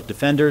our public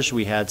defenders.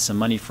 We had some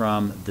money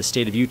from the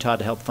state of Utah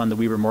to help fund the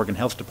Weber Morgan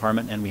Health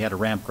Department, and we had a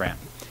RAMP grant.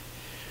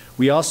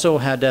 We also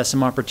had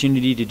some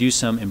opportunity to do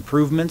some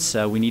improvements.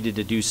 We needed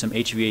to do some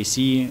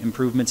HVAC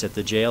improvements at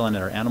the jail and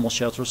at our animal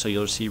shelter, so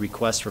you'll see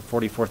requests for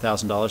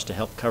 $44,000 to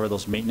help cover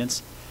those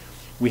maintenance.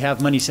 We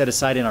have money set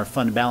aside in our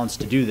fund balance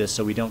to do this,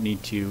 so we don't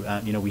need to,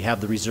 we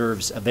have the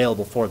reserves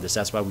available for this.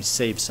 That's why we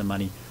saved some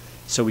money,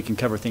 so we can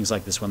cover things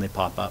like this when they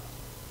pop up.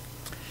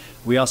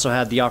 We also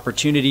had the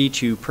opportunity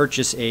to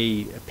purchase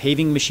a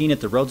paving machine at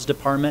the roads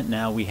department.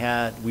 Now we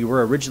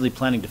were originally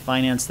planning to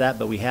finance that,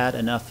 but we had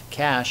enough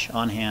cash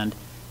on hand.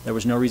 There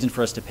was no reason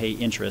for us to pay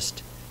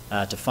interest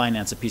to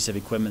finance a piece of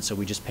equipment, so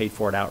we just paid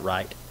for it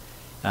outright.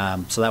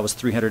 So that was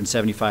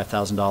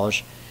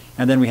 $375,000.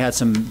 And then we had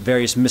some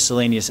various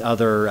miscellaneous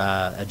other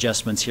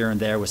adjustments here and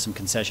there with some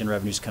concession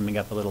revenues coming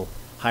up a little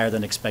higher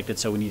than expected,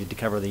 so we needed to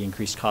cover the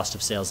increased cost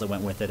of sales that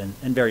went with it, and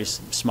various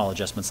small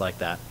adjustments like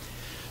that.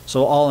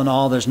 So all in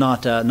all, there's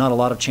not a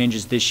lot of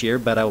changes this year,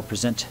 but I will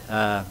present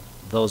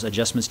those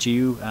adjustments to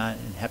you,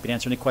 and happy to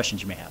answer any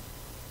questions you may have.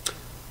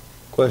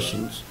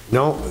 Questions?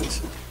 No,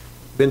 it's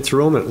been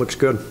through them, it looks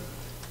good.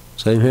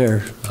 Same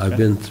here. I've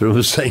been through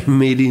the same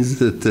meetings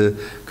that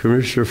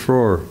Commissioner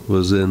Floor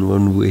was in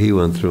when he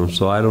went through them,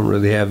 so I don't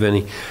really have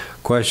any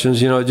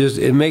questions.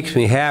 It makes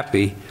me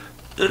happy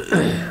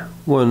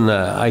when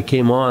I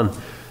came on.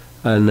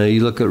 And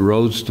you look at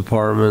roads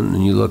department,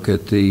 and you look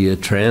at the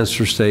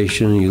transfer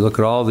station, and you look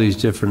at all these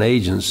different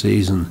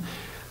agencies, and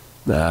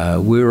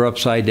we were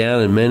upside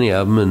down in many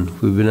of them,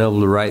 and we've been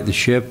able to right the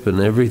ship, and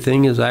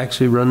everything is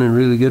actually running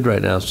really good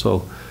right now.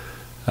 So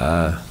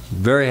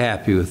very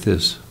happy with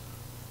this.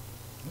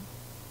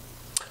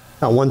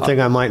 One thing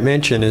I might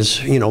mention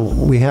is,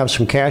 we have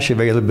some cash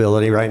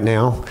availability right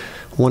now.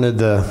 One of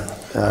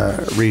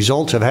the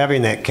results of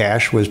having that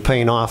cash was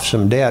paying off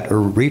some debt or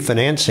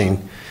refinancing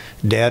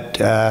debt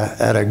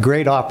at a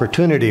great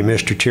opportunity,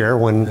 Mr. Chair,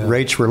 when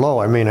rates were low.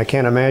 I mean, I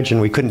can't imagine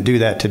we couldn't do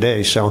that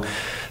today. So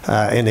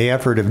in the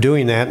effort of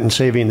doing that and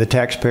saving the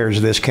taxpayers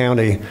of this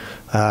county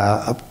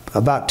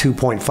about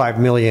 $2.5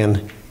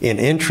 million in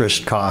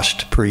interest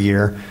cost per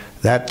year,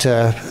 that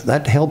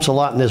helps a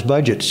lot in this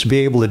budget to be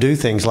able to do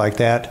things like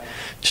that,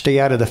 stay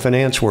out of the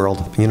finance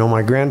world.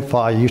 My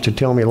grandfather used to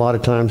tell me a lot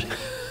of times,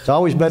 it's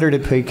always better to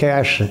pay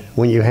cash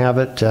when you have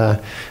it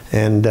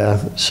and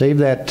save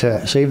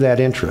that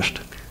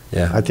interest.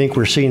 Yeah. I think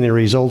we're seeing the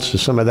results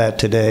of some of that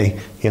today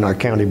in our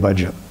county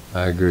budget.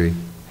 I agree.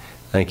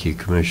 Thank you,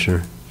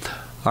 Commissioner.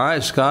 All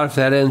right, Scott, if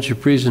that ends your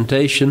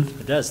presentation.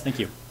 It does, thank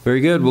you. Very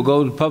good. We'll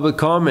go to public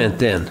comment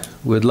then.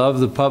 We'd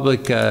love the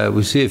public.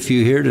 We see a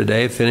few here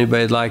today. If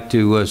anybody'd like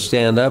to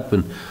stand up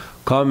and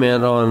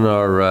comment on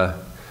our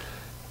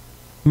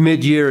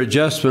mid-year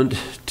adjustment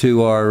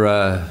to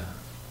our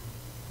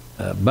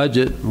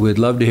budget, we'd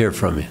love to hear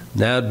from you.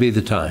 Now would be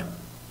the time.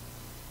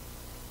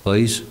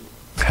 Please.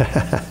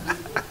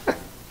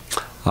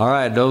 All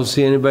right, don't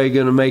see anybody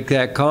going to make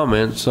that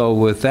comment. So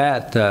with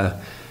that,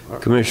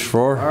 Commissioner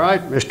Faure. All right,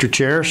 Mr.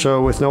 Chair.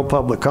 So with no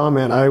public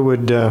comment, I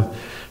would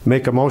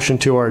make a motion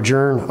to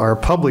adjourn our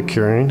public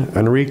hearing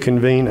and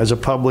reconvene as a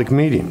public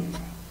meeting.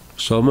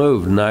 So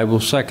moved, and I will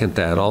second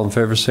that. All in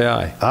favor say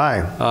aye.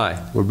 Aye.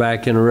 Aye. We're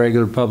back in a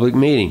regular public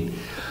meeting.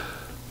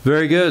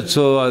 Very good.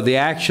 So the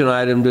action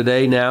item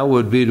today now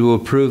would be to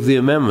approve the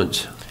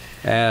amendments,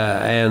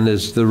 and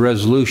is the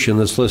resolution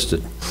that's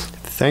listed.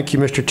 Thank you,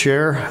 Mr.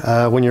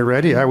 Chair. When you're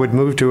ready, I would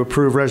move to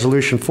approve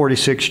Resolution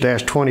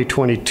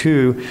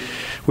 46-2022,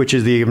 which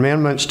is the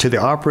amendments to the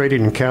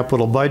operating and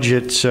capital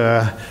budgets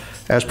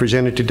as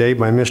presented today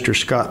by Mr.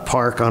 Scott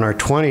Park on our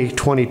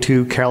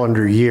 2022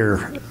 calendar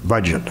year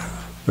budget.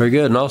 Very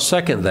good, and I'll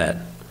second that.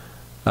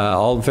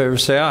 All in favor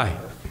say aye.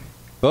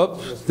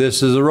 Oops,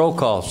 this is a roll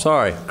call.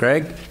 Sorry.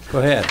 Craig, go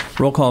ahead.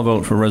 Roll call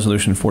vote for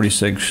Resolution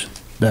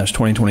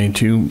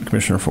 46-2022.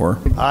 Commissioner Faure.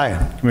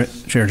 Aye.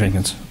 Chair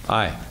Jenkins.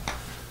 Aye.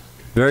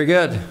 Very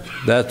good.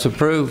 That's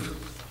approved.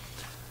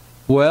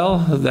 Well,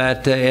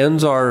 that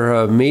ends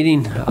our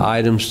meeting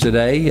items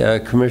today.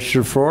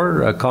 Commissioner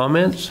Faure,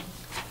 comments?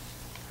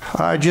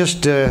 I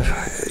just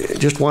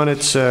wanted,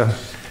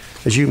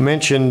 as you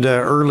mentioned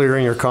earlier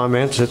in your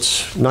comments,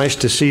 it's nice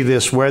to see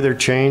this weather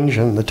change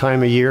and the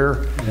time of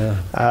year.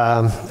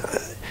 Yeah.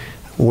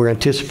 We're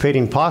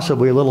anticipating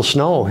possibly a little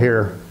snow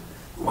here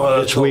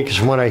this week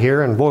is what I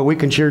hear, and boy, we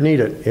can sure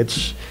need it.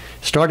 It's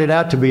started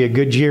out to be a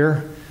good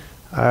year.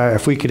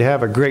 If we could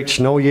have a great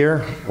snow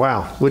year,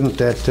 wow, wouldn't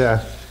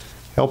that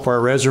help our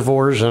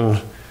reservoirs and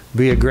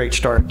be a great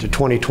start to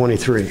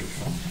 2023?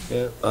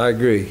 Yeah, I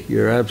agree.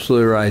 You're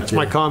absolutely right. That's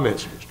my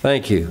comments.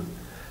 Thank you.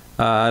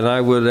 And I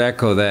would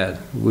echo that.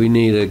 We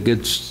need a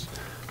good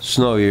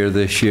snow year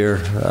this year.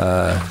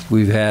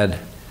 We've had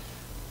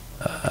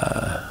 8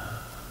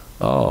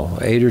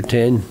 or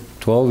 10,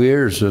 12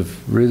 years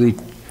of really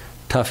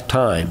tough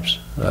times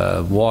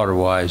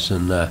water-wise,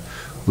 and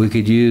we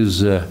could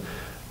use,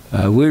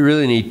 we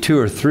really need 2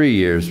 or 3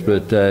 years,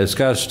 but it's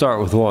got to start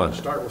with one.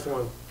 Start with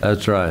one.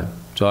 That's right.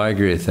 So I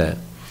agree with that.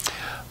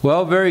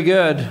 Well, very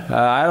good.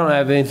 I don't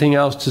have anything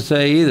else to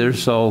say either,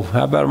 so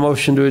how about a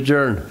motion to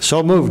adjourn?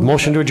 So moved.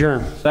 Motion to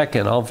adjourn.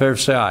 Second. All in favor,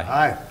 say aye.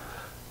 Aye.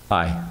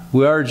 Aye.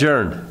 We are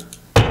adjourned.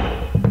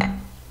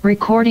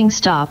 Recording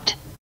stopped.